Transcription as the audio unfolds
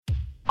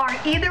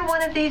Are either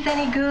one of these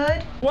any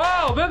good?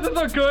 Wow, this is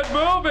a good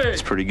movie.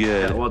 It's pretty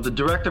good. Yeah, well, the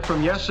director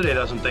from yesterday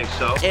doesn't think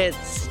so. It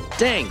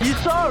stinks. You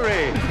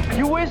sorry?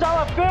 You waste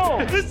all the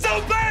film. It's so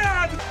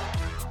bad.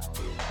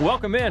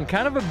 Welcome in.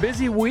 Kind of a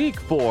busy week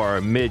for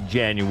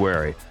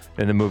mid-January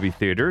in the movie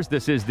theaters.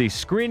 This is the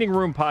Screening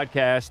Room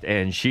Podcast,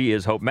 and she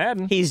is Hope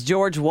Madden. He's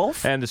George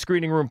Wolf. And the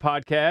Screening Room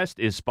Podcast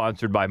is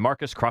sponsored by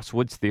Marcus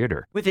Crosswoods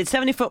Theater. With its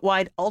 70-foot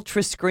wide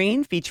ultra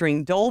screen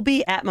featuring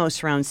Dolby Atmos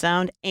surround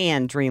sound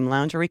and Dream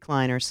Lounger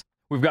recliners.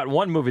 We've got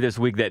one movie this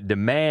week that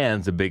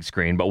demands a big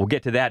screen, but we'll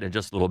get to that in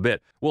just a little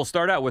bit. We'll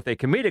start out with a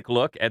comedic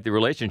look at the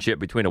relationship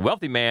between a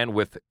wealthy man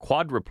with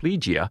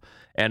quadriplegia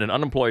and an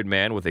unemployed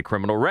man with a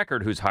criminal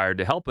record who's hired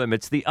to help him.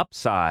 It's The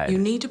Upside. You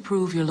need to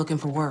prove you're looking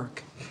for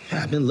work.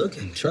 I've been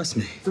looking, trust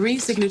me. 3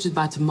 signatures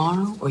by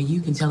tomorrow, or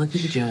you can tell it to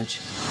the judge.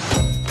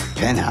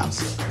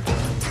 Penthouse.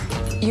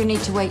 You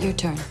need to wait your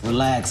turn.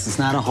 Relax, it's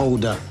not a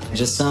holdup.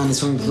 Just sign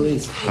this one,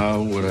 please.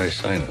 How would I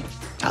sign it?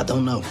 I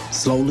don't know.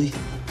 Slowly.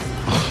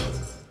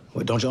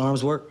 Wait, don't your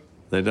arms work?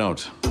 They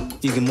don't.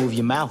 You can move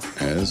your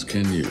mouth. As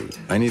can you.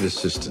 I need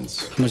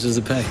assistance. How much does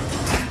it pay?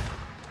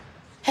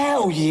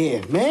 Hell yeah,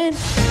 man.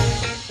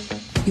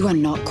 You are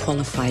not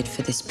qualified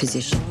for this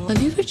position.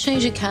 Have you ever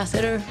changed a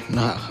catheter?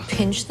 Nah.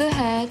 Pinch the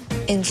head,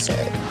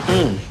 insert.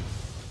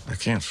 I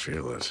can't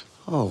feel it.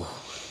 Oh,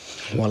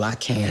 well, I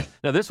can.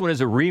 Now, this one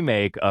is a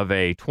remake of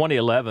a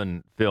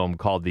 2011 film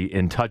called The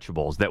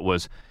Intouchables that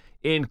was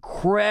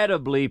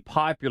incredibly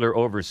popular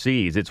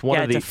overseas. It's one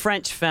of the it's a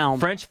French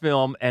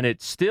film, and it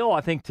still,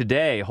 I think,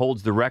 today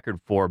holds the record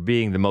for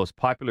being the most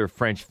popular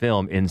French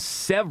film in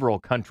several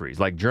countries.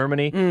 Like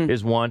Germany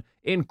is one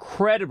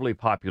incredibly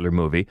popular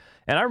movie,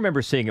 and I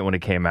remember seeing it when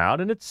it came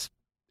out, and it's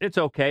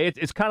okay.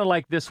 It's kind of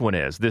like this one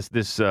is.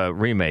 This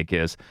remake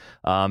is.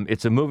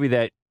 It's a movie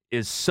that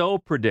is so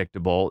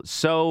predictable,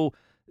 so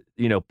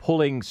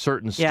pulling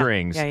certain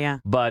strings. Yeah.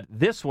 But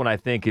this one, I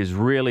think, is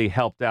really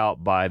helped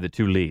out by the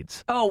two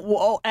leads.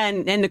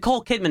 And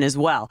Nicole Kidman as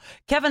well.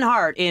 Kevin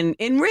Hart in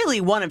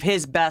really one of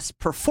his best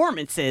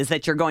performances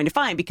that you're going to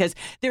find, because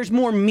there's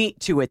more meat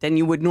to it than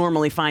you would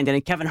normally find in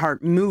a Kevin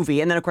Hart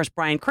movie. And then, of course,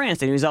 Bryan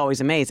Cranston, who's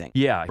always amazing.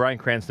 Yeah, Bryan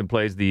Cranston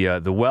plays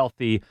the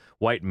wealthy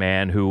white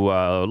man who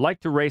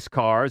liked to race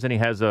cars, and he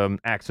has an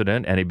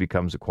accident, and he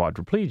becomes a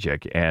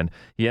quadriplegic. And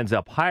he ends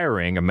up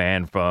hiring a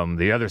man from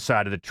the other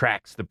side of the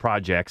tracks, the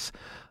projects,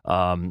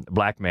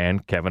 black man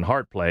Kevin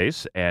Hart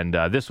plays. And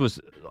this was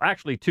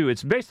actually, too,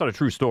 it's based on a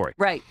true story.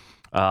 Right.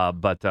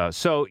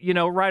 So,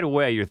 right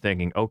away you're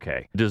thinking,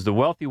 okay, does the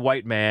wealthy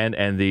white man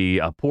and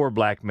the poor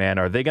black man,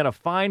 are they going to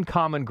find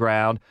common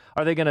ground?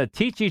 Are they going to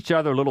teach each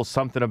other a little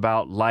something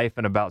about life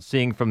and about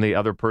seeing from the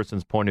other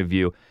person's point of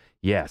view?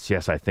 Yes,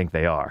 I think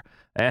they are.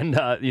 And,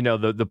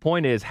 the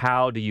point is,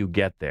 how do you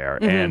get there?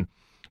 Mm-hmm.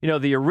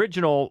 And, the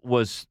original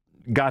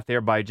got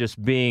there by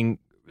just being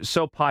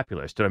so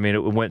populist. I mean, it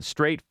went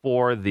straight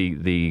for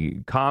the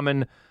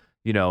common,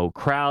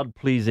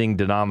 crowd-pleasing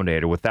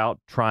denominator without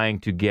trying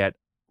to get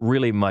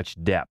really much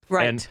depth.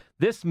 Right. And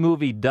this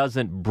movie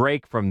doesn't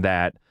break from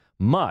that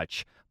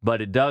much,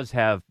 but it does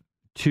have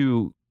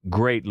two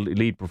great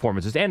lead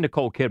performances, and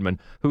Nicole Kidman,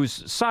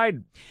 whose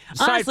side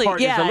Honestly, part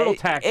is a little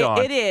tacked on.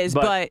 It is,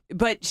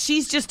 but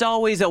she's just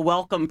always a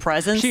welcome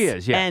presence. She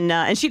is, yeah.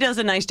 And she does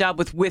a nice job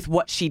with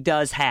what she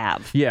does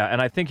have. Yeah, and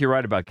I think you're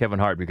right about Kevin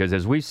Hart, because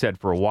as we've said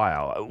for a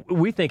while,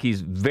 we think he's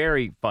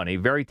very funny,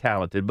 very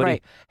talented, but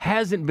he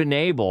hasn't been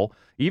able,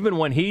 even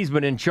when he's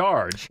been in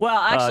charge. Well,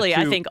 actually,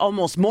 I think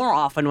almost more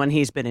often when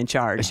he's been in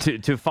charge.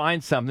 To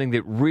find something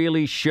that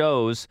really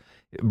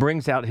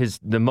brings out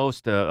the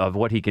most of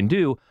what he can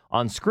do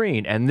on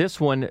screen. And this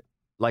one,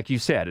 like you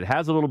said, it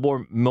has a little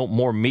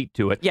more meat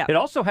to it. Yeah. It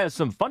also has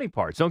some funny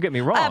parts. Don't get me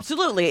wrong.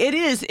 Absolutely. It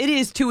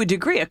is to a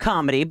degree a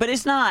comedy, but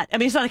it's not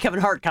a Kevin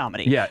Hart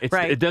comedy. Yeah,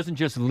 it doesn't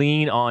just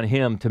lean on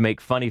him to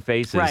make funny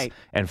faces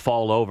and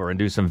fall over and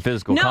do some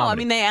physical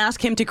comedy. They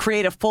ask him to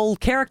create a full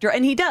character,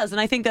 and he does. And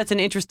I think that's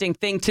an interesting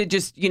thing to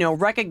just,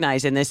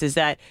 recognize in this, is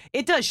that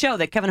it does show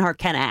that Kevin Hart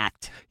can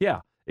act. Yeah.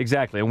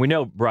 Exactly, and we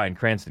know Bryan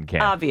Cranston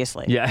can.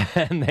 Obviously. Yeah,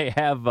 and they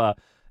have,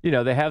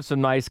 they have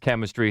some nice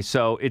chemistry.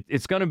 So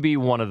it's going to be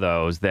one of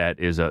those that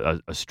is a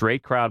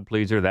straight crowd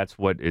pleaser. That's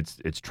what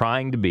it's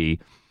trying to be,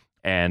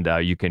 and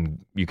you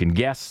can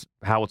guess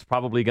how it's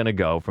probably going to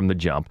go from the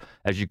jump,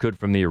 as you could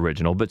from the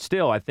original. But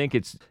still, I think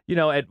it's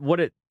at what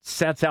it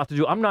sets out to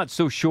do. I'm not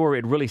so sure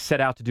it really set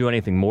out to do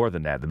anything more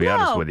than that, to be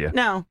honest with you.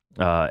 No.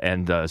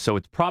 So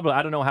it's probably,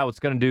 I don't know how it's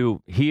going to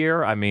do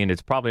here. I mean,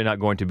 it's probably not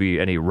going to be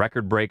any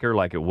record breaker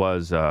like it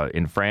was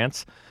in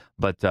France,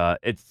 but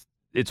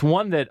it's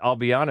one that, I'll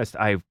be honest,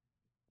 I've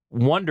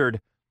wondered.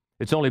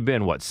 It's only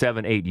been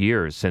 7-8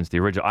 years since the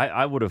original.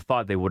 I would have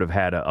thought they would have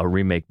had a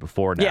remake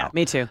before now. Yeah,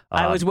 me too.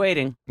 I was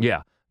waiting.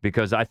 Yeah,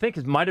 because I think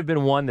it might have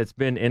been one that's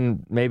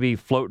been maybe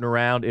floating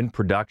around in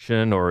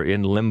production or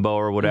in limbo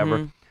or whatever.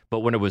 Mm-hmm. But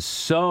when it was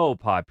so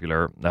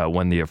popular,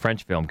 when the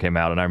French film came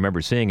out, and I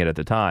remember seeing it at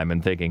the time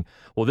and thinking,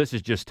 well, this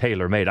is just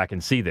tailor-made. I can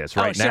see this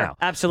right now.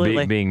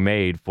 Absolutely. Being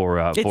made for...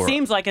 It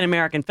seems like an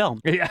American film.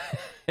 Yeah,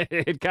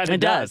 it kind of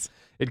does.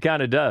 It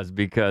kind of does,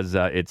 because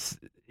it's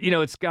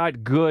it's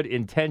got good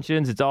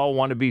intentions. It's all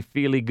want to be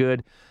feely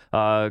good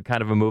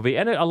kind of a movie.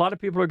 And a lot of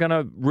people are going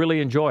to really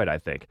enjoy it, I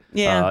think.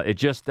 Yeah. It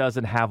just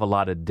doesn't have a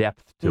lot of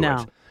depth to No.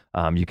 it.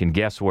 You can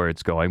guess where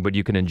it's going, but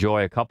you can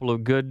enjoy a couple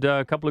of good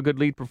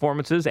lead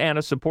performances and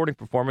a supporting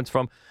performance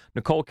from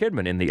Nicole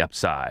Kidman in The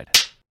Upside.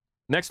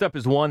 Next up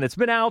is one that's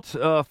been out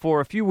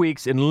for a few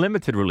weeks in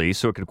limited release,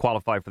 so it could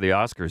qualify for the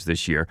Oscars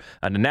this year,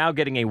 and now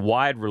getting a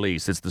wide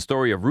release. It's the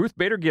story of Ruth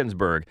Bader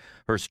Ginsburg,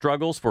 her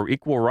struggles for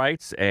equal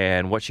rights,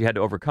 and what she had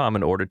to overcome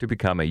in order to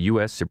become a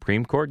U.S.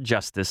 Supreme Court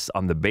justice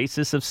on the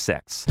basis of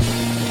sex.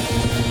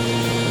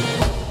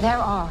 There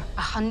are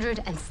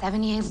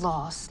 178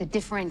 laws that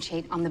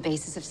differentiate on the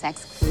basis of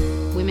sex.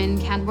 Women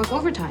can't work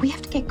overtime. We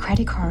have to get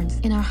credit cards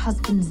in our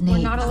husband's name.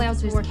 We're not allowed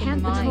to work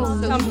in the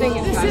mines.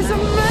 This is a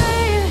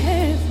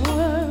man's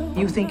world.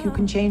 You think you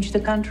can change the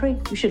country?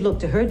 You should look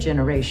to her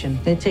generation.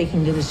 They're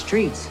taking to the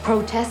streets.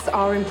 Protests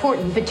are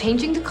important, but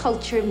changing the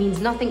culture means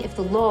nothing if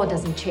the law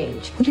doesn't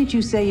change. What did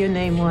you say your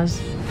name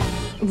was?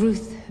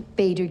 Ruth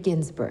Bader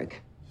Ginsburg.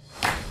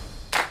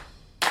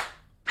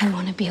 I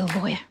want to be a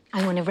lawyer.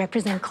 I want to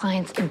represent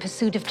clients in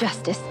pursuit of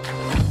justice.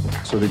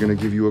 So they're going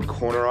to give you a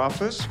corner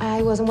office?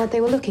 I wasn't what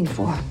they were looking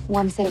for.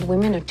 One said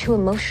women are too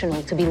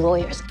emotional to be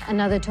lawyers.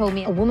 Another told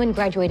me a woman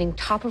graduating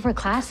top of her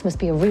class must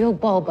be a real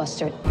ball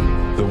buster.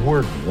 The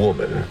word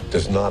woman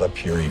does not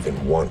appear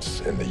even once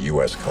in the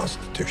U.S.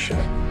 Constitution.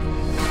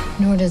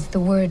 Nor does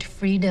the word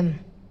freedom,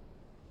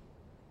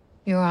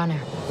 Your Honor.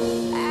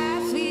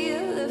 I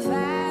feel the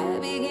fire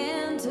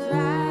begin to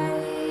rise.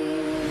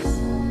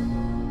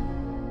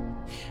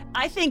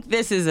 I think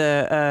this is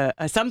a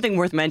something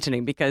worth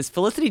mentioning because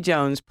Felicity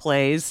Jones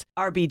plays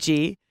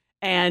RBG,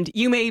 and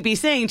you may be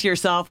saying to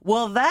yourself,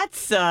 "Well,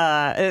 that's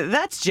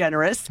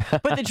generous."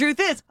 But the truth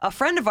is, a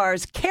friend of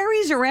ours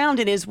carries around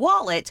in his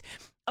wallet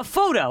a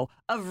photo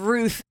of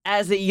Ruth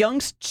as a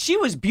youngster. She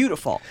was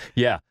beautiful.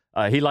 Yeah,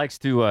 he likes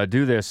to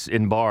do this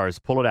in bars.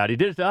 Pull it out. He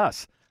did it to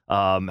us.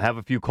 Have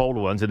a few cold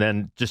ones, and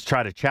then just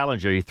try to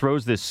challenge you. He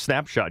throws this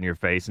snapshot in your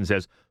face and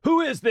says,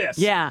 "Who is this?"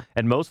 Yeah.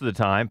 And most of the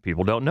time,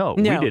 people don't know.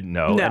 No. We didn't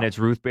know, No. and it's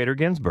Ruth Bader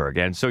Ginsburg.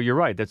 And so you're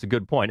right. That's a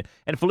good point.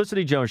 And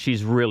Felicity Jones,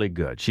 she's really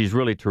good. She's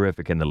really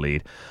terrific in the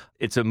lead.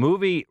 It's a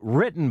movie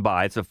written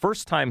by, it's a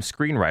first-time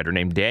screenwriter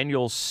named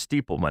Daniel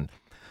Stiepelman,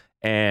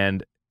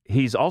 and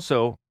he's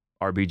also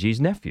RBG's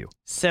nephew.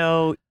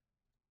 So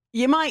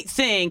you might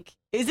think,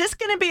 is this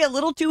going to be a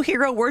little too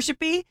hero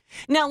worshipy?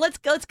 Now let's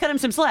cut him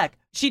some slack.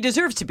 She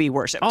deserves to be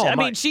worshipped. Oh, I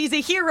mean, she's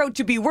a hero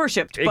to be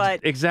worshipped.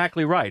 But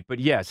exactly right. But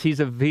yes, he's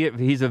a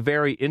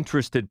very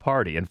interested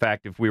party. In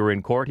fact, if we were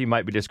in court, he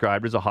might be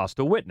described as a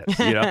hostile witness.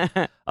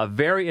 A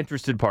very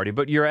interested party.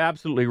 But you're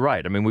absolutely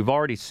right. I mean, we've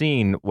already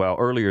seen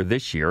earlier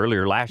last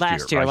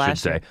year, I should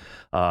say,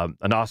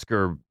 an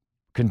Oscar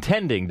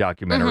contending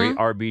documentary,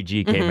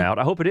 RBG, came out.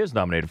 I hope it is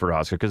nominated for an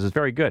Oscar because it's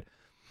very good.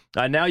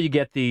 Now you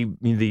get the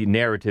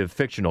narrative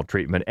fictional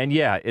treatment. And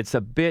yeah, it's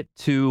a bit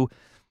too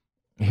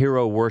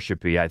hero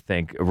worshipy, I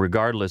think,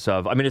 regardless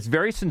of, I mean, it's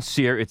very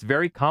sincere. It's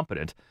very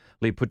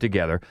competently put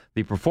together.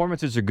 The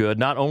performances are good,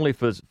 not only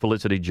for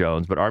Felicity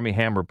Jones, but Armie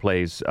Hammer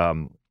plays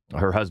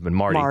her husband,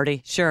 Marty.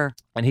 Marty, sure.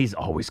 And he's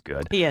always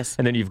good. He is.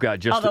 And then you've got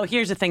just... Although,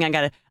 here's the thing,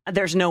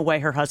 there's no way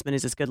her husband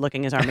is as good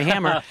looking as Armie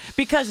Hammer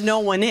because no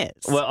one is.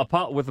 Well,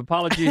 with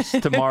apologies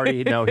to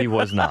Marty, no, he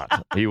was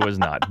not. He was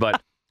not.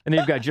 But... And then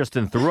you've got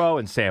Justin Theroux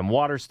and Sam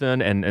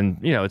Waterston, and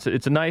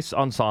it's a nice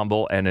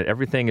ensemble, and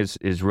everything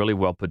is really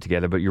well put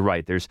together. But you're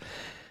right, there's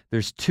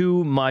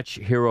too much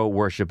hero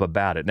worship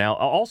about it. Now,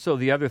 also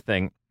the other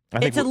thing, I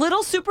think it's a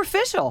little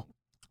superficial.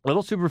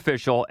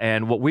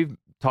 And what we've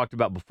talked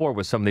about before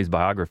with some of these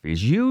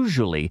biographies,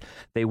 usually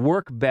they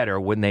work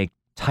better when they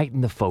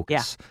tighten the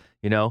focus.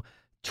 Yeah.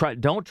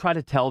 Don't try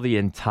to tell the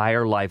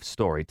entire life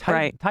story.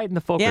 Tighten the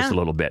focus a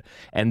little bit.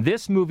 And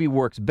this movie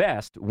works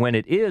best when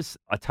it is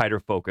a tighter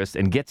focus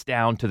and gets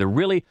down to the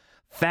really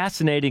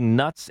fascinating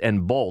nuts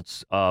and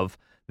bolts of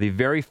the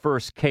very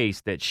first case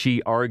that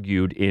she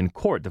argued in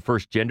court. The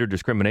first gender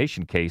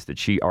discrimination case that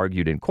she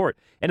argued in court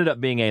ended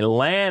up being a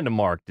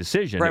landmark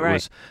decision.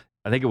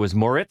 I think it was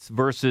Moritz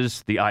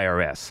versus the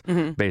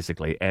IRS,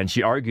 basically. And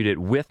she argued it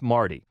with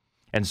Marty.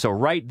 And so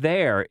right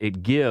there,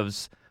 it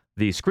gives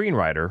the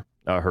screenwriter,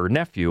 her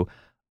nephew,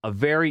 a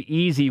very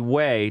easy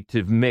way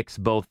to mix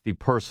both the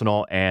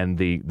personal and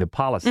the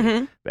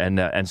policy.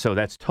 And so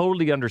that's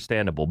totally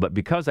understandable. But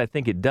because I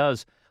think it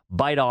does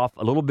bite off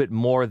a little bit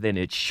more than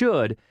it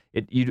should,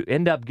 you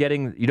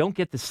don't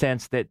get the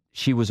sense that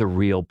she was a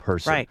real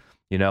person. Right.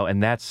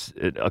 And that's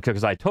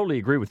because I totally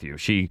agree with you.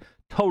 She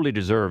totally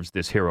deserves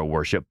this hero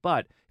worship.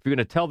 But if you're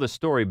going to tell the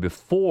story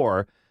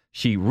before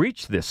she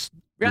reached this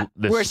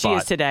where spot, she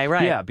is today,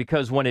 right? Yeah,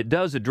 because when it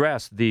does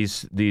address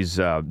these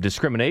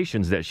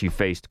discriminations that she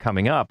faced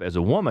coming up as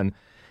a woman,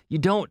 they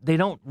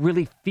don't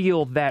really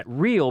feel that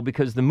real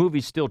because the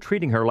movie's still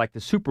treating her like the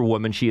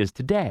superwoman she is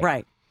today.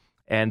 Right.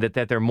 And that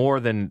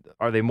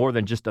are they more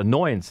than just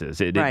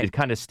annoyances? It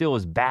kind of still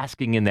is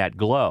basking in that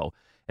glow.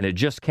 and it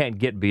just can't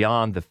get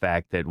beyond the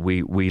fact that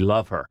we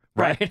love her,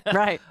 right?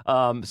 Right.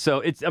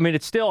 So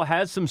it still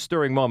has some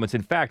stirring moments.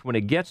 In fact, when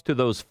it gets to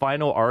those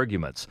final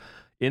arguments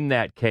in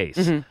that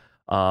case,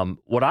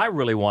 what I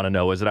really want to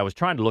know is that I was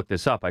trying to look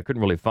this up. I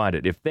couldn't really find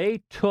it. If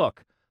they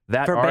took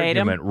that verbatim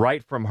argument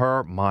right from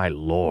her, my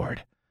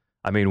Lord.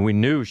 I mean, we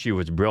knew she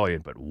was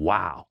brilliant, but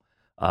wow.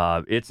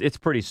 It's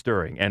pretty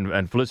stirring.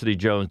 And Felicity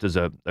Jones does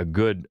a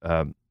good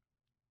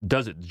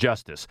does it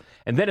justice.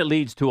 And then it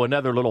leads to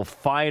another little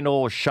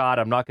final shot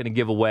I'm not going to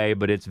give away,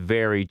 but it's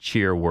very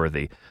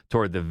cheer-worthy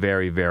toward the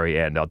very, very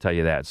end. I'll tell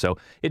you that. So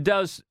it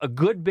does a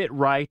good bit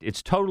right.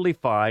 It's totally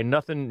fine.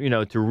 Nothing,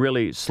 to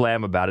really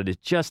slam about it.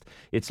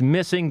 It's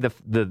missing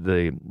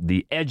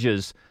the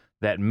edges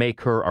that make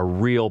her a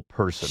real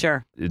person.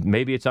 Sure.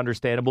 Maybe it's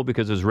understandable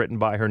because it was written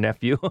by her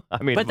nephew.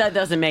 But that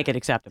doesn't make it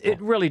acceptable.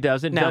 It really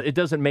doesn't. No. It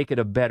doesn't make it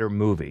a better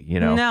movie,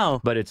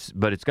 No. But it's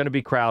going to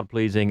be crowd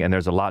pleasing, and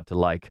there's a lot to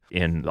like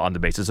on the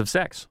basis of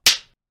sex.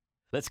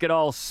 Let's get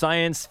all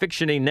science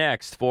fiction-y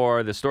next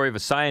for the story of a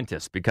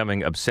scientist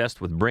becoming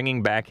obsessed with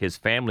bringing back his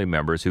family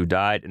members who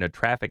died in a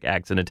traffic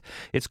accident.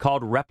 It's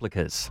called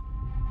Replicas.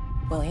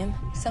 William,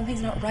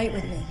 something's not right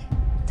with me.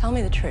 Tell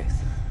me the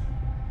truth.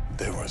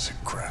 There was a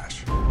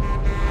crash.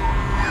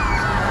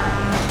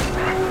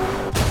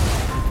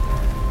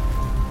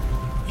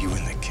 You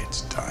and the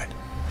kids died.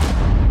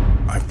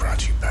 I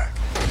brought you back.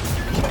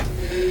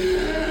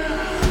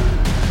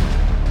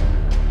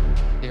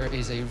 There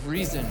is a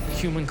reason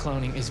human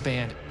cloning is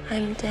banned.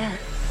 I'm dead.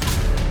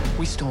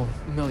 We stole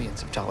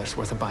millions of dollars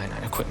worth of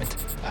Bionic equipment.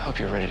 I hope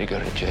you're ready to go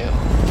to jail.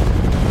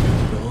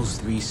 Those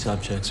 3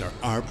 subjects are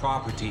our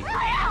property.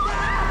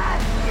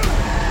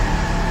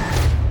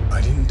 I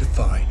didn't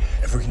defy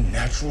every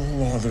natural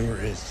law there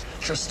is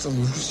just to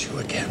lose you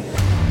again.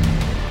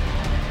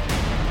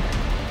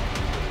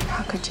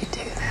 How could you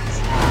do this?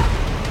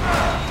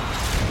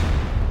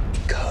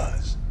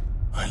 Because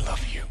I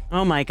love you.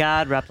 Oh my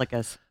God,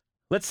 Replicas.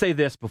 Let's say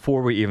this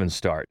before we even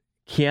start.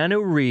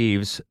 Keanu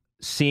Reeves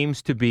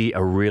seems to be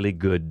a really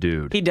good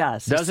dude. He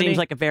does. Doesn't he seems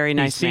like a very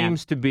nice man. He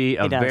seems to be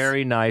a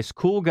very nice,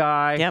 cool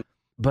guy. Yep.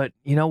 But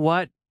you know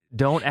what?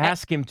 Don't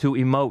ask him to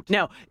emote.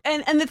 No,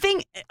 and the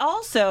thing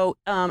also,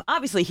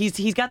 obviously,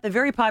 he's got the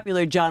very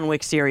popular John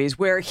Wick series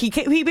where he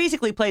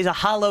basically plays a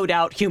hollowed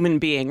out human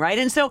being, right?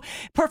 And so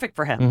perfect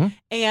for him.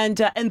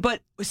 But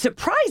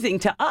surprising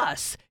to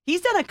us, he's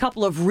done a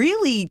couple of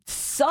really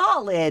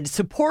solid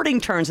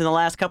supporting turns in the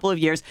last couple of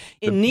years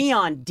in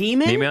Neon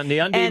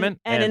Demon,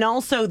 and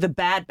also The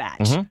Bad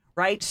Batch.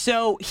 Right?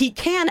 So he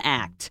can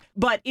act,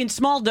 but in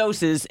small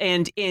doses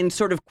and in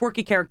sort of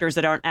quirky characters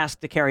that aren't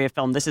asked to carry a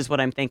film. This is what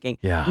I'm thinking.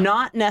 Yeah.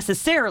 Not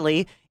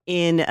necessarily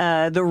in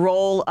the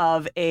role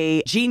of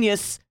a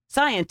genius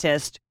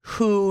scientist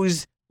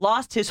who's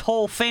lost his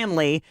whole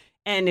family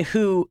and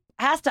who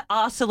has to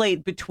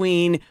oscillate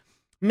between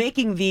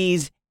making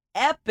these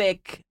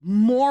epic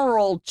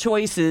moral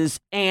choices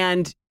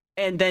and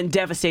then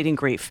devastating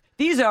grief.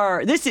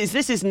 This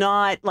is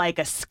not like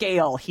a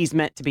scale he's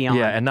meant to be on.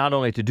 Yeah, and not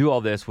only to do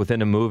all this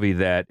within a movie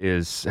that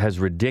has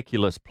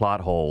ridiculous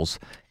plot holes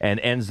and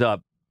ends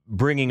up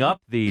bringing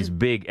up these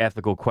big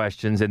ethical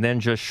questions and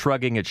then just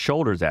shrugging its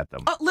shoulders at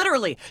them.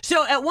 Literally.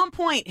 So at one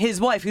point, his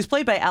wife, who's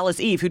played by Alice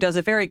Eve, who does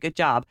a very good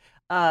job,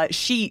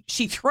 she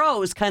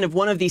throws kind of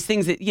one of these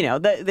things that,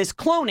 this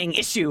cloning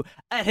issue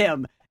at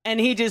him, and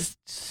he just,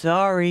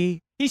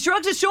 sorry. He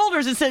shrugs his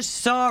shoulders and says,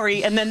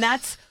 sorry, and then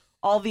that's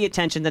all the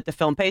attention that the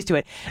film pays to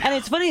it. And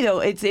it's funny, though,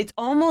 it's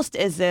almost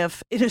as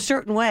if, in a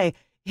certain way,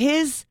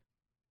 his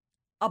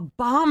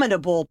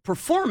abominable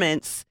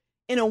performance,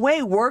 in a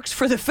way, works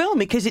for the film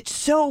because it's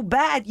so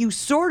bad you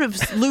sort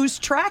of lose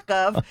track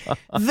of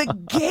the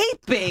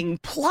gaping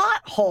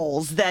plot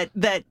holes that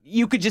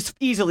you could just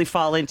easily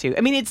fall into.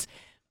 I mean,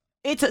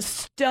 it's a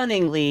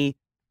stunningly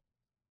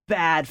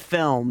bad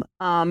film.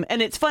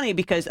 And it's funny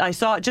because I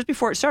saw, just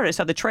before it started, I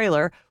saw the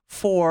trailer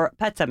for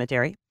Pet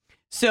Sematary.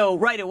 So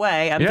right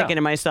away, I'm thinking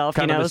to myself,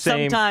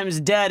 sometimes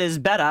dead is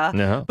better.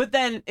 No. But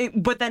then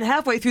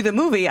halfway through the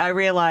movie, I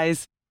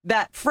realized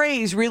that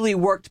phrase really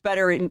worked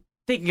better in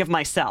thinking of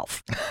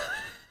myself.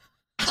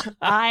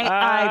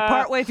 I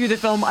partway through the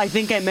film, I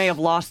think I may have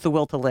lost the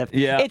will to live.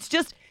 Yeah. It's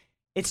just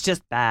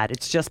bad.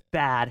 It's just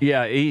bad.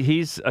 Yeah,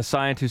 he's a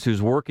scientist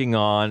who's working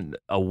on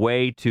a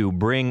way to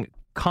bring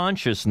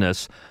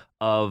consciousness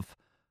of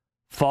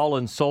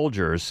fallen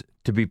soldiers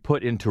to be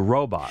put into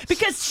robots.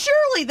 Because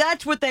surely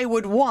that's what they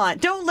would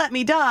want. Don't let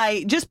me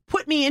die. Just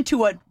put me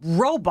into a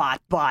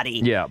robot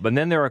body. Yeah, but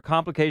then there are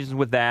complications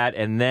with that,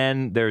 and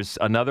then there's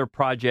another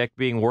project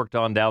being worked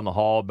on down the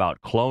hall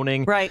about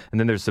cloning. Right. And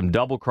then there's some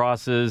double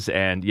crosses,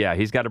 and yeah,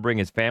 he's got to bring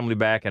his family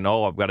back, and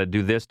I've got to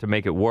do this to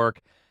make it work.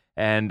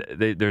 And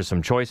there's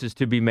some choices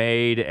to be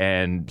made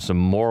and some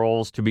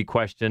morals to be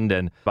questioned.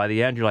 And by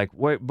the end, you're like,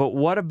 wait, but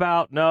what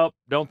about? Nope,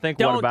 don't think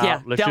what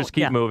about. Let's just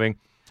keep moving.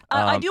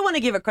 I do want to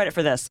give it credit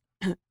for this.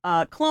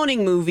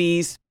 Cloning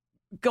movies,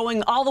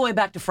 going all the way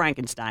back to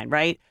Frankenstein,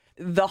 right?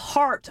 the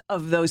heart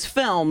of those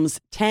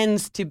films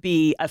tends to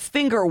be a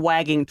finger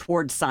wagging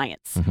towards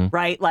science,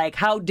 right? Like,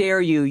 how dare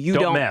you? You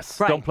don't mess.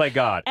 Right. Don't play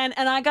God. And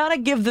I got to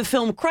give the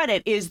film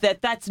credit is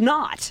that's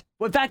not.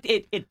 Well, in fact,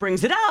 it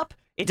brings it up.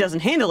 It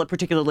doesn't handle it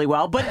particularly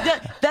well, but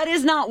that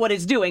is not what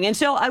it's doing. And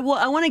so I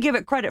want to give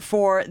it credit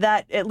for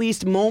that at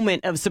least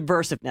moment of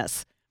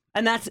subversiveness.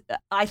 And that's,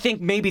 I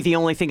think, maybe the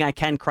only thing I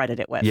can credit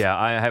it with. Yeah,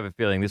 I have a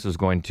feeling this is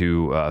going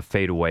to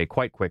fade away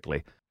quite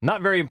quickly.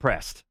 Not very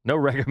impressed. No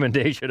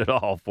recommendation at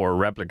all for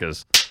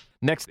Replicas.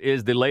 Next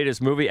is the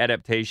latest movie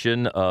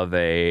adaptation of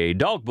a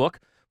dog book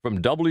from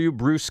W.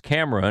 Bruce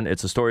Cameron.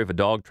 It's a story of a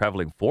dog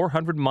traveling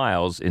 400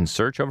 miles in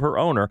search of her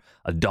owner,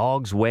 A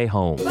Dog's Way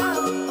Home.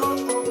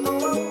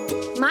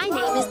 My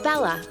name is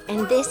Bella,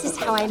 and this is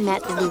how I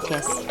met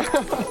Lucas.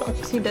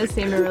 She does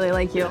seem to really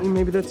like you.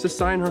 Maybe that's a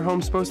sign her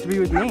home's supposed to be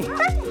with me.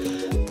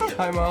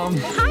 Hi, Mom.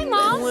 Hi,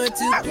 Mom. We're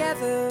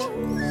together.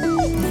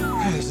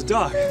 There's a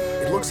dog.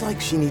 It looks like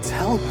she needs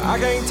help. I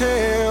can't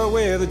tell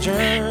where the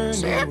journey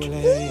will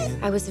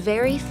end. I was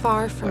very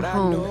far from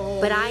home,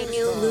 but I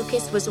knew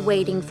Lucas was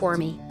waiting for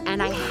me,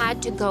 and I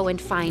had to go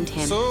and find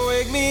him. So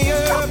wake me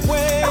up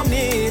when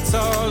it's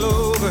all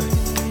over.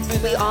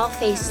 We all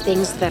face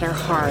things that are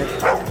hard.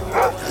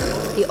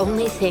 The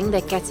only thing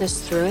that gets us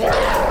through it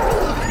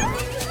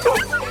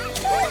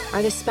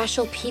are the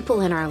special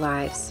people in our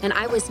lives. And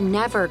I was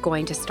never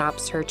going to stop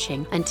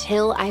searching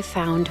until I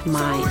found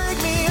mine.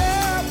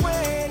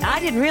 I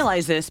didn't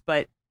realize this,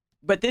 but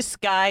this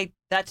guy,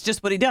 that's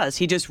just what he does.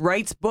 He just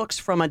writes books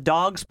from a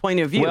dog's point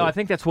of view. Well, I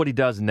think that's what he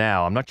does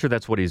now. I'm not sure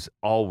that's what he's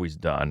always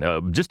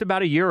done. Just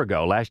about a year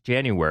ago, last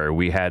January,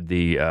 we had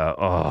the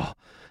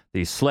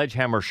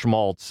sledgehammer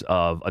schmaltz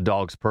of A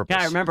Dog's Purpose.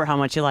 Yeah, I remember how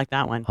much you liked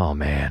that one. Oh,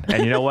 man.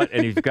 And you know what?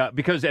 And you've got,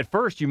 because at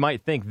first you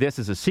might think this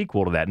is a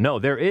sequel to that. No,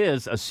 there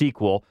is a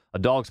sequel, A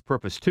Dog's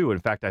Purpose 2. In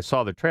fact, I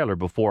saw the trailer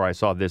before I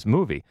saw this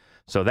movie.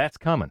 So that's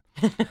coming.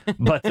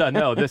 But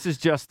no, this is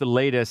just the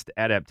latest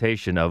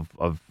adaptation of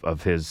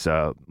his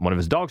one of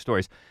his dog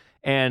stories.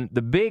 And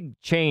the big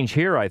change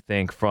here, I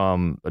think,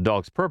 from A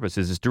Dog's Purpose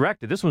is it's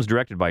directed. This one's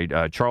directed by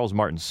Charles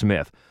Martin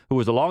Smith, who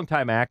was a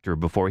longtime actor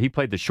before. He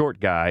played the short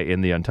guy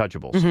in The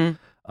Untouchables.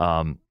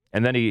 And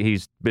then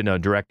he's been a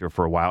director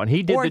for a while. And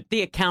he did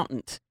The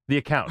Accountant. The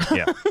Accountant,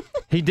 yeah.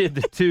 He did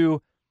the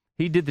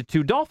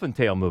two Dolphin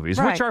Tale movies,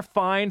 Right. which are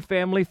fine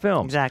family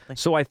films. Exactly.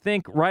 So I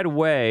think right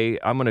away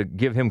I'm going to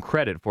give him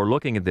credit for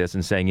looking at this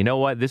and saying, you know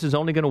what, this is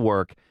only going to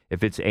work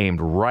if it's aimed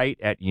right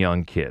at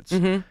young kids.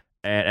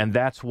 And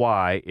that's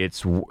why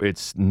it's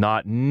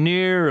not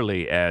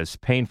nearly as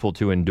painful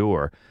to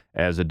endure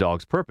as A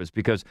Dog's Purpose,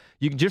 because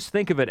you can just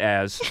think of it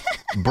as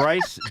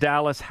Bryce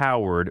Dallas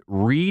Howard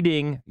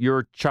reading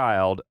your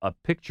child a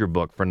picture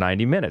book for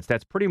 90 minutes.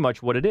 That's pretty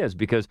much what it is,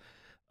 because,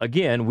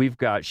 again, we've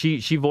got,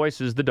 she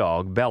voices the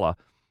dog, Bella,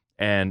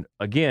 and,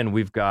 again,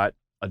 we've got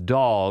a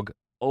dog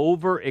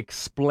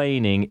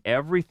over-explaining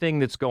everything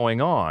that's going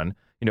on,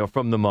 you know,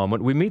 from the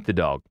moment we meet the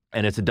dog.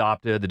 And it's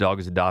adopted, the dog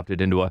is adopted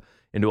into a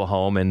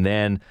home, and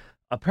then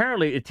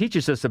apparently it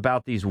teaches us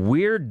about these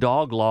weird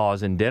dog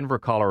laws in Denver,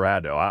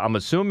 Colorado. I'm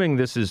assuming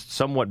this is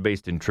somewhat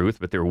based in truth,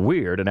 but they're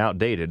weird and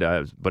outdated.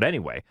 But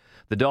anyway,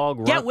 the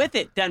dog... Get with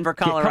it, Denver,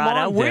 Colorado. Come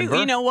on, Denver.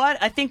 You know what?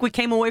 I think we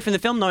came away from the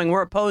film knowing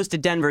we're opposed to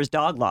Denver's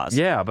dog laws.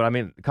 Yeah, but I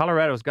mean,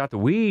 Colorado's got the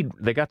weed.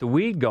 They got the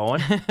weed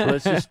going.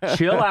 Let's just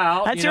chill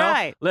out. That's you know?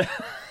 right.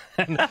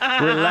 And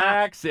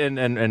relax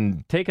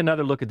and take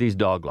another look at these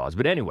dog laws.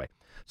 But anyway...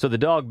 So the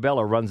dog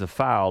Bella runs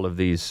afoul of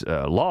these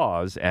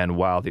laws, and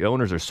while the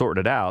owners are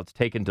sorting it out, it's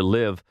taken to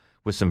live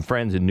with some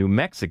friends in New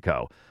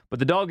Mexico. But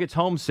the dog gets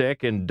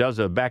homesick and does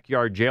a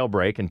backyard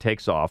jailbreak and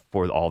takes off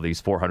for all these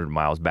 400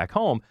 miles back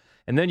home.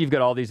 And then you've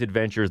got all these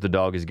adventures the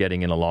dog is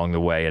getting in along the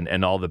way,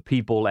 and all the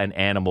people and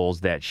animals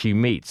that she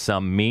meets.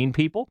 Some mean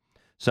people,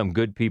 some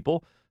good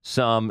people,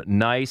 some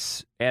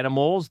nice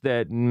animals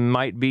that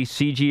might be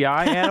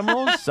CGI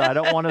animals. I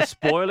don't want to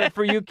spoil it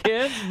for you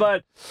kids,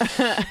 but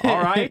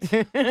all right.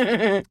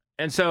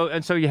 And so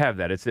you have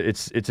that. It's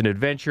an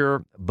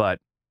adventure, but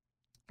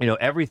you know,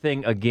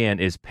 everything again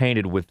is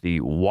painted with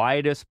the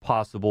widest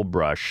possible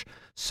brush.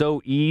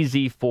 So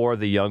easy for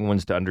the young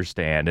ones to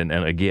understand, and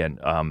again,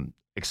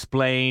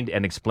 explained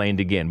and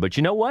explained again. But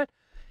you know what?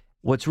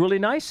 What's really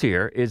nice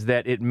here is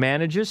that it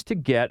manages to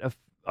get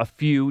a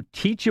few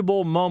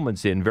teachable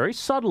moments in very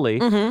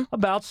subtly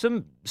about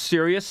some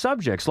serious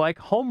subjects like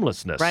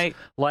homelessness, right?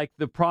 Like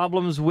the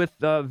problems with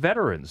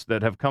veterans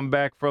that have come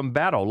back from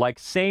battle, like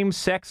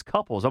same-sex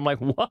couples. I'm like,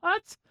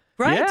 what?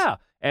 Right. Yeah.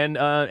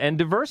 And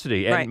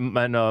diversity and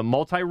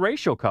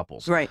multiracial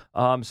couples. Right.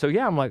 So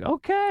yeah, I'm like,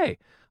 okay.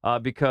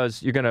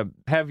 Because you're going to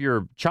have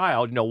your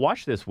child,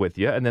 watch this with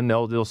you, and then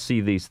they'll see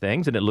these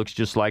things, and it looks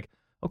just like,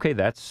 okay,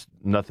 that's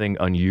nothing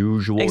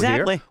unusual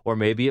Exactly. here. Or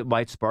maybe it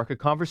might spark a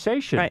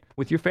conversation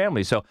with your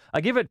family. So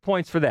I give it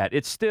points for that.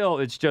 It's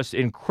just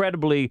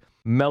incredibly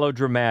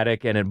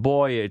melodramatic, and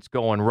it's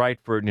going right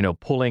for,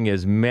 pulling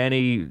as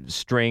many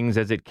strings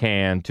as it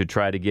can to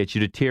try to get you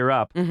to tear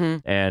up. Mm-hmm.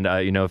 And,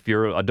 if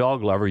you're a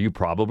dog lover, you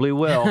probably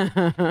will.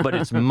 But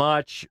it's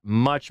much,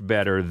 much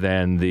better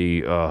than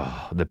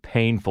the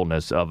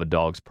painfulness of A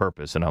Dog's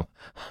Purpose. And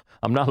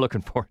I'm not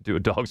looking forward to A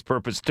Dog's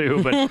Purpose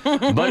 2,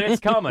 but it's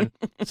coming.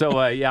 So,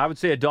 I would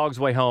say A Dog's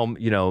Way Home,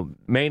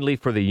 mainly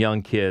for the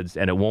young kids,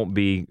 and it won't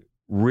be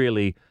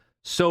really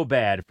so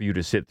bad for you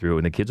to sit through,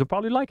 and the kids will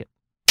probably like it.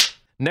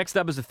 Next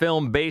up is a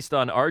film based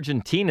on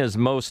Argentina's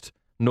most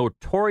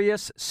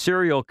notorious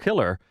serial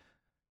killer,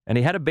 and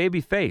he had a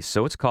baby face,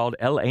 so it's called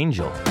El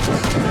Angel.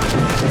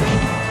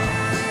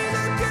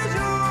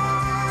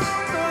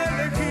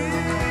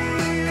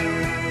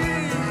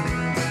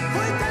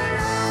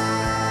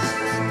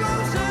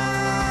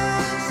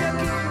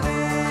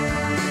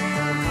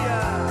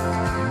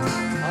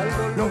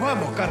 Nos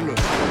vamos, Carlos.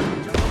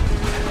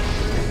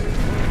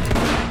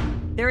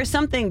 There is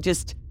something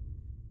just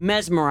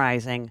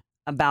mesmerizing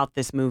about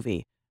this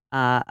movie.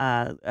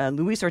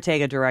 Luis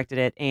Ortega directed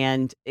it,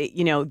 and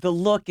the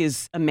look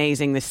is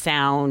amazing, the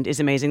sound is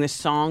amazing, the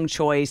song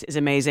choice is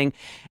amazing,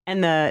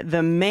 and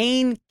the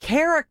main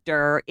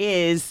character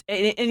is,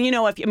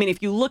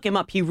 if you look him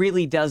up, he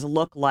really does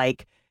look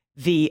like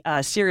the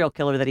serial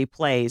killer that he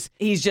plays.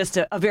 He's just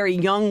a very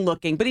young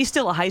looking, but he's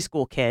still a high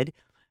school kid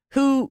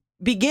who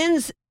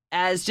begins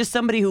as just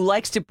somebody who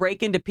likes to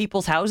break into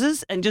people's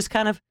houses and just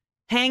kind of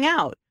hang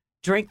out,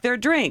 drink their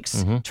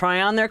drinks,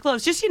 try on their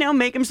clothes, just,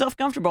 make himself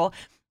comfortable.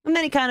 And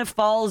then he kind of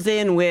falls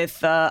in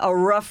with a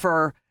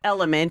rougher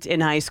element in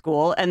high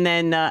school. And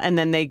then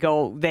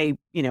they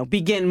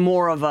begin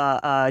more of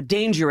a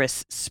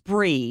dangerous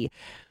spree.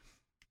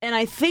 And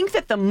I think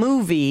that the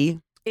movie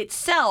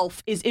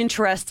itself is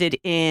interested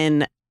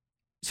in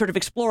sort of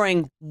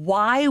exploring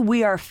why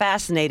we are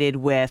fascinated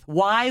with,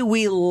 why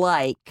we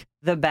like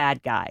the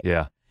bad guy.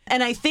 Yeah.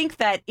 And I think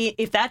that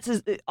if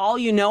that's all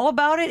you know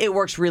about it, it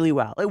works really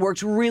well. It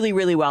works really,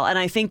 really well. And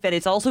I think that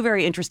it's also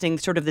very interesting,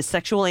 sort of the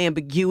sexual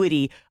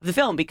ambiguity of the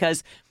film,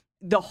 because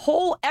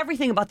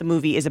everything about the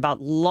movie is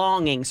about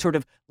longing, sort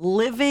of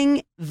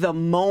living the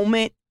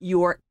moment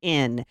you're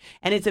in.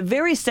 And it's a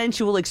very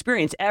sensual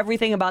experience,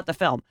 everything about the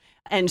film.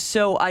 And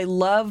so I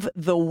love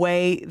the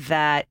way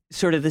that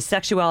sort of the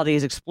sexuality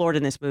is explored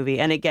in this movie.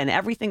 And again,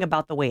 everything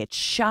about the way it's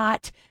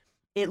shot.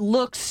 It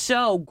looks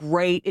so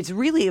great. It's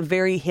really a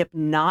very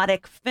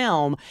hypnotic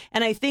film.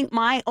 And I think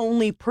my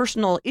only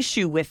personal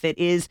issue with it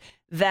is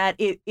that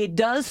it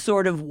does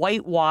sort of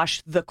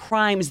whitewash the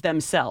crimes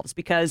themselves,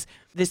 because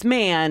this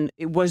man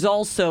was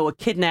also a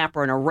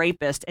kidnapper and a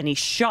rapist, and he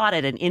shot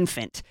at an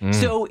infant.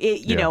 So,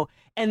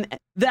 and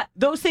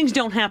those things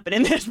don't happen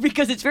in this,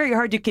 because it's very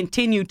hard to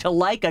continue to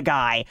like a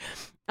guy.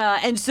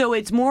 And so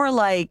it's more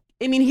like,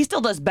 he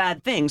still does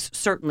bad things,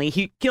 certainly.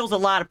 He kills a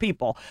lot of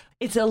people.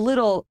 It's a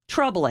little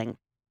troubling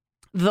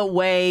the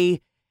way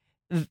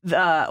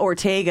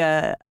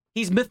Ortega,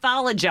 he's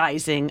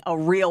mythologizing a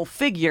real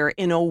figure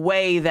in a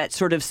way that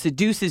sort of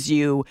seduces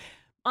you.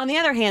 On the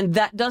other hand,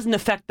 that doesn't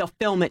affect the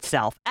film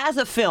itself. As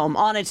a film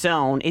on its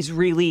own, it's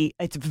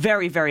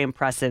very, very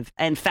impressive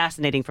and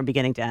fascinating from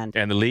beginning to end.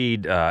 And the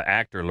lead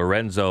actor,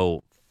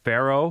 Lorenzo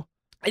Faro.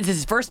 It's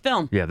his first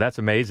film. Yeah, that's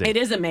amazing. It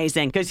is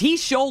amazing, because he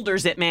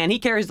shoulders it, man. He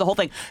carries the whole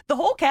thing. The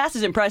whole cast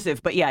is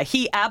impressive, but yeah,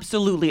 he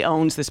absolutely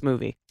owns this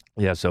movie.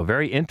 Yeah, so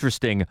very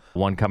interesting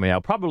one coming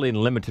out, probably in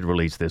limited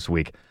release this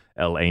week,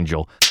 El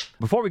Angel.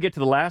 Before we get to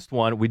the last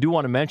one, we do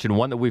want to mention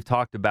one that we've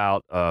talked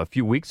about a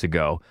few weeks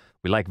ago,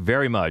 we like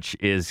very much,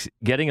 is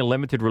getting a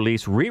limited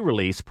release,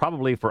 re-release,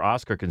 probably for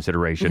Oscar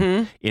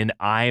consideration, in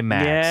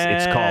IMAX.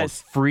 Yes. It's called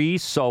Free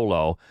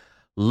Solo.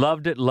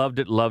 Loved it, loved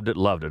it, loved it,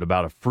 loved it.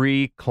 About a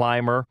free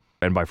climber.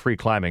 And by free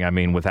climbing, I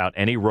mean without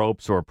any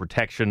ropes or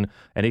protection,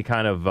 any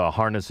kind of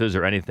harnesses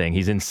or anything.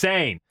 He's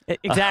insane.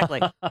 Exactly.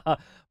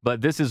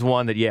 But this is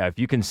one that, if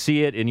you can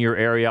see it in your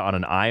area on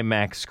an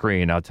IMAX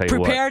screen, I'll tell you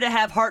what. Prepare to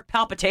have heart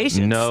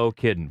palpitations. No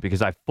kidding,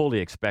 because I fully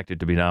expect it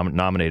to be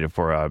nominated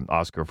for an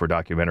Oscar for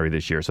documentary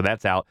this year. So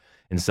that's out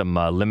in some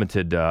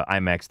limited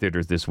IMAX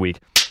theaters this week.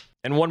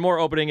 And one more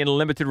opening in a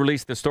limited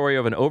release, the story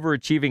of an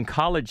overachieving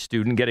college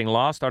student getting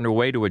lost on her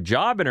way to a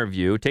job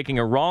interview, taking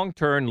a wrong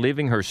turn,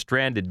 leaving her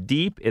stranded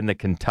deep in the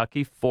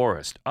Kentucky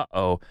forest.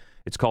 Uh-oh.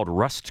 It's called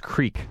Rust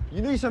Creek.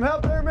 You need some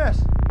help there, miss?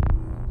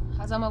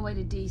 I was on my way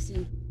to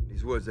D.C.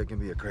 These woods, they can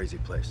be a crazy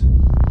place.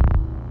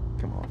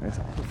 Come on, it's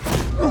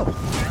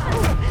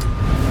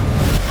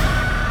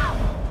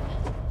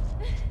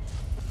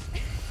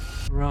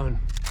Run.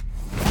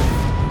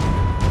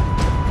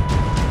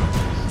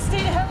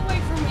 Stay the hell away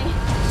from me.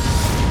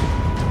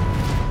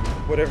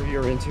 Whatever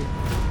you're into.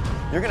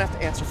 You're gonna have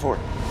to answer for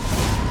it.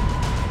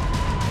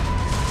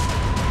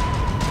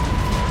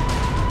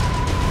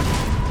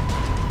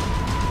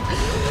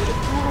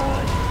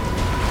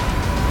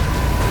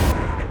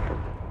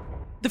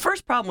 The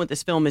first problem with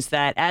this film is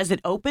that as it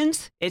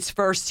opens, its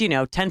first,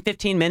 10,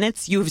 15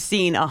 minutes, you've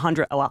seen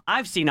 100. Well,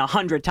 I've seen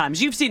 100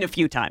 times. You've seen a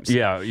few times.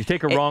 Yeah, you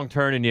take a wrong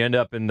turn and you end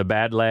up in the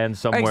Badlands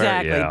somewhere.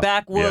 Exactly. Yeah.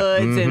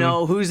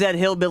 Backwoods, who's that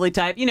hillbilly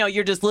type?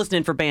 You're just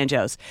listening for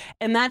banjos.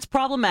 And that's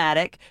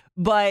problematic.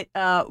 But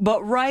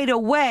right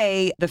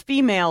away, the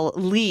female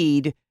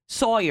lead,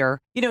 Sawyer,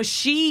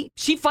 she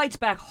fights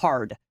back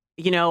hard.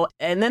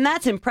 And then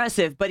that's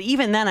impressive. But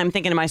even then, I'm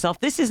thinking to myself,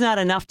 this is not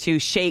enough to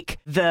shake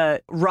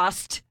the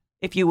rust,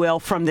 if you will,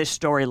 from this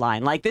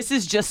storyline. Like, this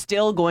is just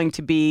still going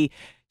to be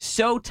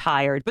so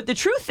tired. But the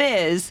truth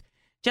is,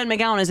 Jen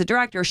McGowan, as a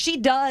director, she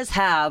does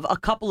have a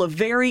couple of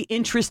very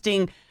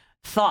interesting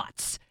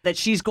thoughts that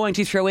she's going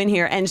to throw in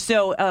here. And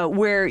so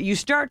where you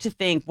start to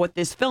think what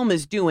this film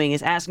is doing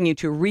is asking you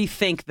to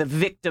rethink the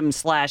victim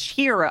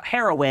 /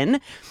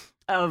 heroine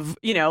of,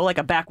 like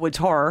a backwoods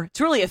horror.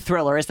 It's really a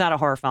thriller. It's not a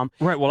horror film.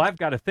 Right. Well, I've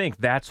got to think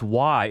that's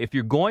why if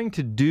you're going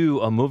to do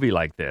a movie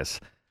like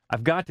this,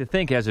 I've got to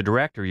think as a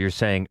director, you're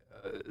saying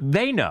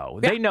they know.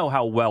 Yeah. They know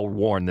how well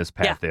worn this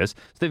path is. So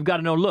they've got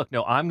to know, look,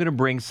 no, I'm going to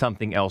bring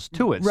something else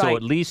to it. Right. So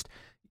at least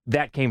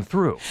that came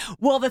through.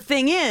 Well, the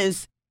thing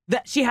is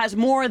that she has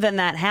more than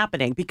that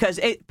happening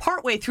because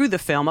partway through the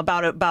film,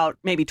 about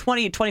maybe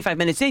 20, 25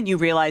 minutes in, you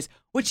realize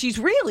what she's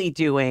really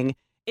doing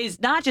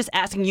is not just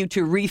asking you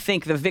to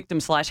rethink the victim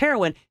 /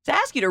 heroine, it's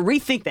ask you to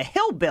rethink the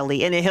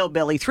hillbilly in a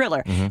hillbilly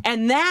thriller. Mm-hmm.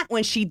 And that,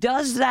 when she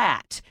does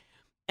that,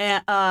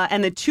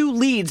 and the two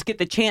leads get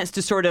the chance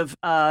to sort of,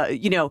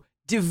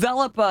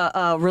 develop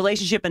a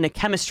relationship and a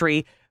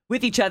chemistry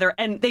with each other,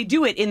 and they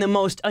do it in the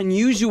most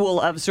unusual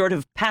of sort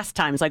of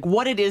pastimes, like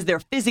what it is they're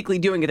physically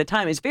doing at the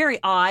time is very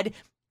odd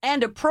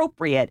and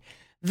appropriate.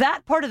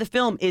 That part of the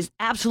film is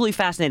absolutely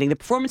fascinating. The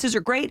performances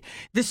are great.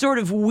 This sort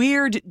of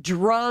weird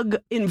drug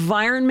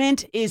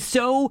environment is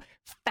so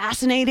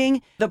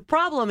fascinating. The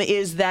problem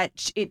is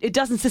that it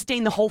doesn't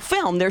sustain the whole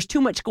film. There's too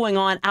much going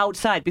on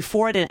outside,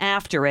 before it and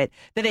after it,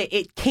 that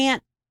it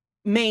can't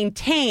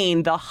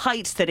maintain the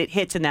heights that it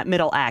hits in that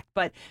middle act.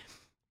 But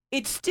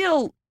it's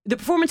still, the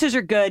performances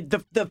are good.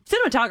 The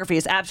cinematography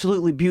is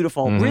absolutely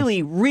beautiful. Mm-hmm.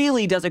 Really,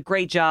 really does a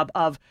great job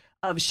of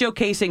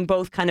showcasing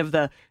both kind of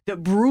the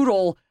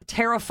brutal,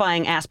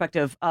 terrifying aspect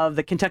of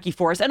the Kentucky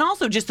forest and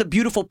also just the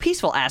beautiful,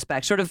 peaceful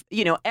aspect, sort of,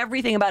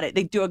 everything about it.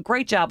 They do a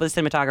great job with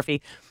the cinematography.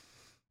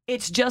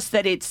 It's just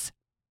that it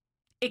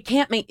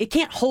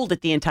can't hold it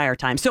the entire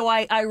time. So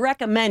I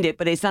recommend it,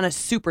 but it's not a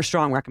super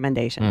strong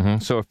recommendation. Mm-hmm.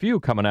 So a few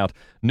coming out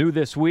new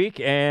this week,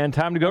 and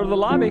time to go to the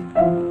lobby.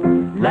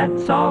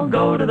 Let's all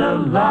go to the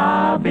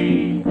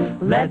lobby.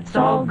 Let's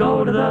all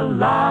go to the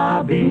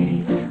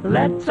lobby.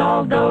 Let's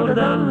all go to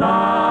the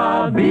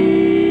lobby.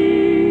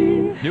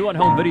 New on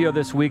home video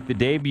this week, the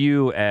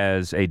debut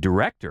as a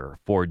director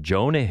for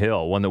Jonah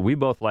Hill, one that we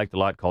both liked a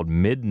lot, called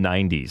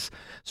Mid-90s.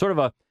 Sort of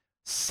a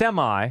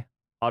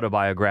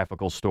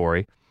semi-autobiographical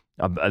story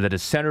that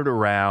is centered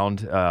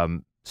around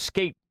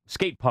skate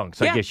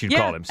punks, I guess you'd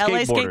call them.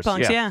 LA skate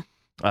punks,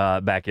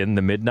 back in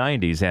the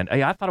mid-90s. And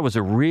I thought it was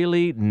a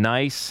really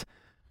nice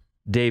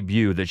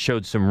debut that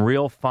showed some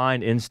real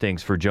fine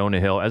instincts for Jonah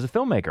Hill as a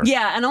filmmaker.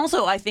 Yeah, and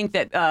also I think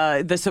that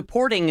the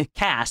supporting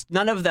cast,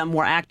 none of them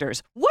were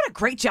actors. What a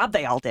great job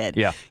they all did.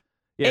 Yeah.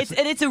 Yes.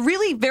 It's a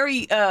really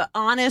very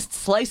honest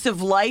slice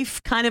of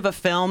life kind of a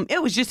film.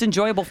 It was just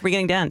enjoyable from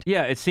beginning to end.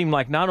 Yeah, it seemed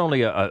like not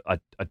only a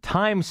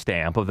time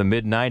stamp of the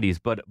mid-90s,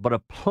 but a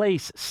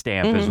place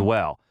stamp as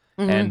well.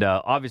 Mm-hmm. And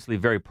obviously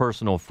very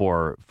personal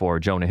for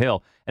Jonah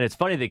Hill. And it's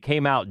funny that it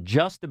came out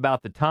just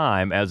about the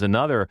time as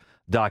another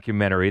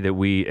documentary that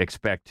we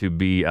expect to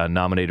be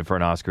nominated for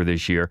an Oscar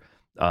this year.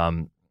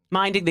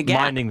 Minding the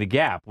Gap. Minding the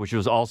Gap, which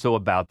was also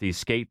about these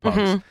skate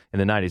punks in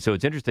the 90s. So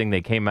it's interesting they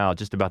came out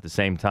just about the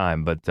same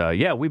time. But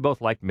we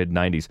both liked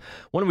mid-90s.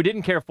 One we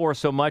didn't care for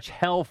so much,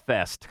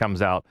 Hellfest, comes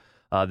out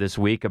this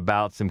week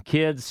about some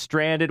kids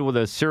stranded with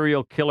a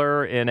serial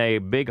killer in a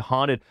big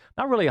haunted,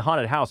 not really a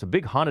haunted house, a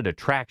big haunted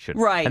attraction.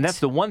 Right. And that's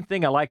the one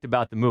thing I liked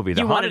about the movie.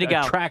 The haunted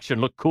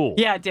attraction looked cool.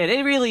 Yeah, it did.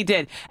 It really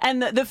did.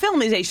 And the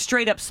film is a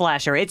straight up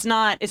slasher. It's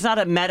not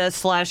a meta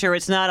slasher.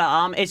 It's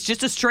not it's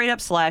just a straight up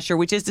slasher,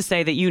 which is to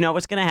say that you know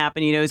what's going to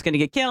happen. You know who's going to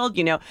get killed.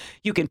 You know,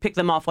 you can pick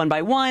them off one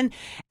by one.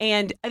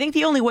 And I think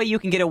the only way you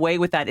can get away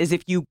with that is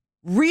if you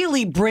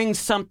really bring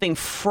something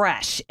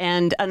fresh.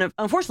 And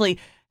unfortunately,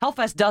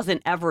 Hellfest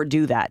doesn't ever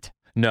do that.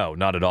 No,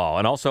 not at all.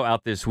 And also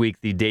out this week,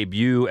 the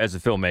debut as a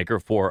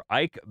filmmaker for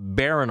Ike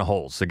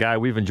Barinholtz, a guy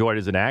we've enjoyed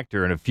as an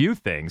actor in a few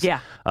things. Yeah.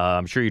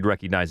 I'm sure you'd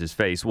recognize his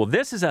face. Well,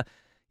 this is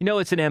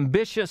it's an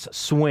ambitious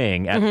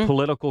swing at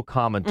political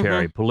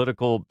commentary,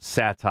 political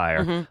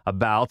satire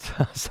about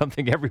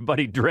something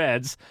everybody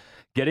dreads,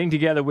 getting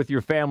together with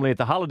your family at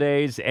the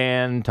holidays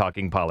and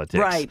talking politics.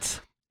 Right.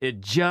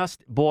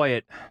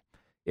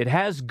 It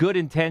has good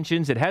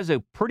intentions. It has a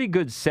pretty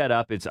good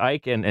setup. It's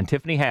Ike and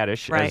Tiffany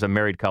Haddish as a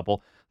married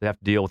couple. They have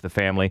to deal with the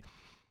family.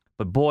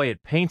 But boy,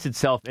 it paints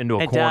itself into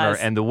a corner,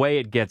 and the way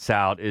it gets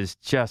out is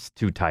just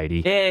too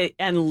tidy.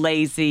 And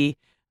lazy.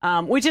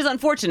 which is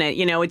unfortunate.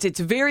 You know, it's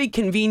a very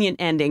convenient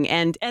ending,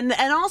 and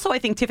also I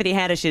think Tiffany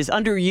Haddish is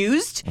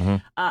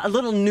underused, a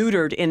little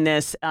neutered in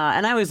this,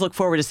 and I always look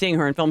forward to seeing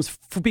her in films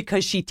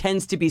because she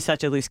tends to be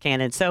such a loose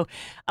cannon. So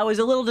I was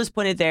a little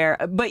disappointed there,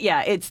 but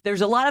yeah,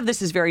 there's a lot of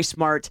this is very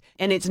smart,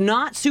 and it's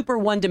not super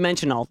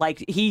one-dimensional.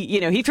 Like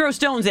he throws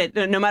stones at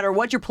no matter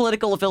what your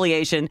political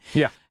affiliation.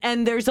 Yeah.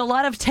 And there's a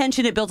lot of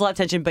tension. It builds a lot of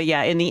tension. But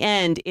yeah, in the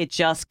end, it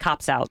just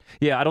cops out.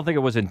 Yeah, I don't think it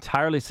was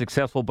entirely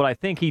successful, but I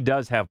think he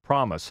does have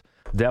promise,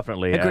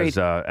 definitely, as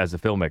a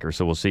filmmaker.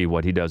 So we'll see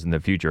what he does in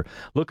the future.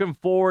 Looking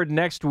forward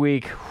next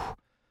week,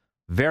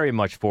 very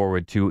much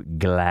forward to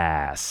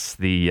Glass,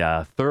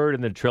 the third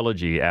in the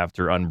trilogy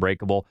after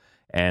Unbreakable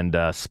and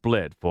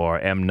Split for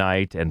M.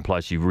 Night. And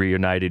plus, you've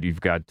reunited.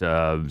 You've got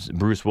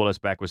Bruce Willis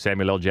back with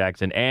Samuel L.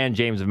 Jackson and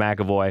James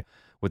McAvoy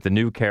with the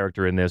new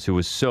character in this who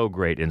was so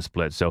great in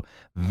Split. So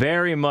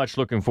very much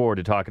looking forward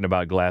to talking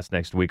about Glass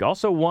next week.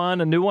 Also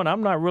a new one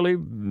I'm not really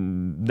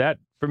that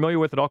familiar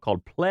with at all,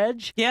 called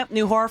Pledge. Yep,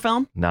 new horror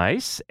film.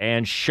 Nice.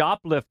 And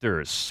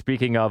Shoplifters.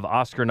 Speaking of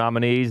Oscar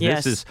nominees,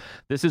 yes.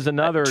 this is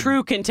another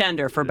true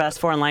contender for Best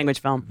Foreign Language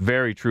Film.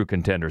 Very true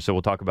contender. So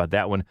we'll talk about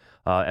that one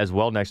as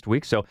well next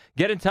week. So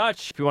get in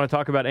touch if you want to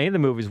talk about any of the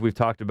movies we've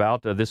talked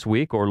about this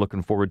week or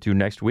looking forward to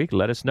next week.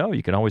 Let us know.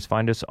 You can always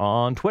find us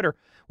on Twitter.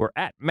 We're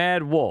at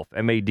Mad Wolf,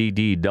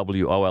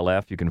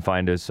 MADDWOLF. You can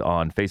find us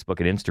on Facebook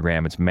and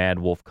Instagram. It's Mad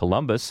Wolf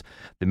Columbus.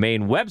 The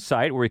main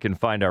website where you can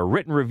find our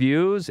written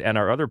reviews and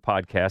our other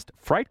podcast,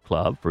 Fright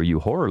Club, for you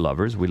horror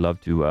lovers. We'd love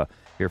to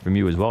hear from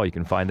you as well. You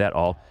can find that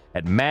all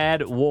at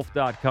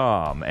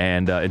madwolf.com.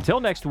 And until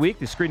next week,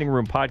 the Screening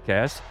Room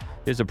Podcast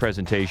is a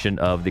presentation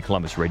of the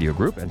Columbus Radio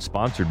Group and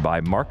sponsored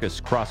by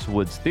Marcus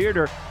Crosswoods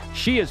Theater.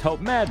 She is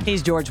Hope Madden.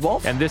 He's George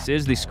Wolf. And this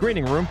is the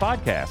Screening Room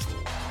Podcast.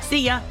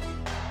 See ya.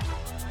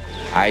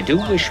 I do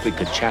wish we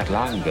could chat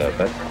longer,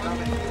 but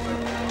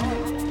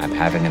I'm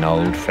having an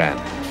old friend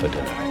for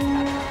dinner.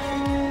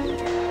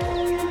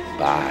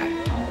 Bye.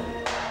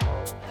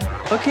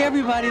 Okay,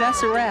 everybody,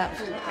 that's a wrap.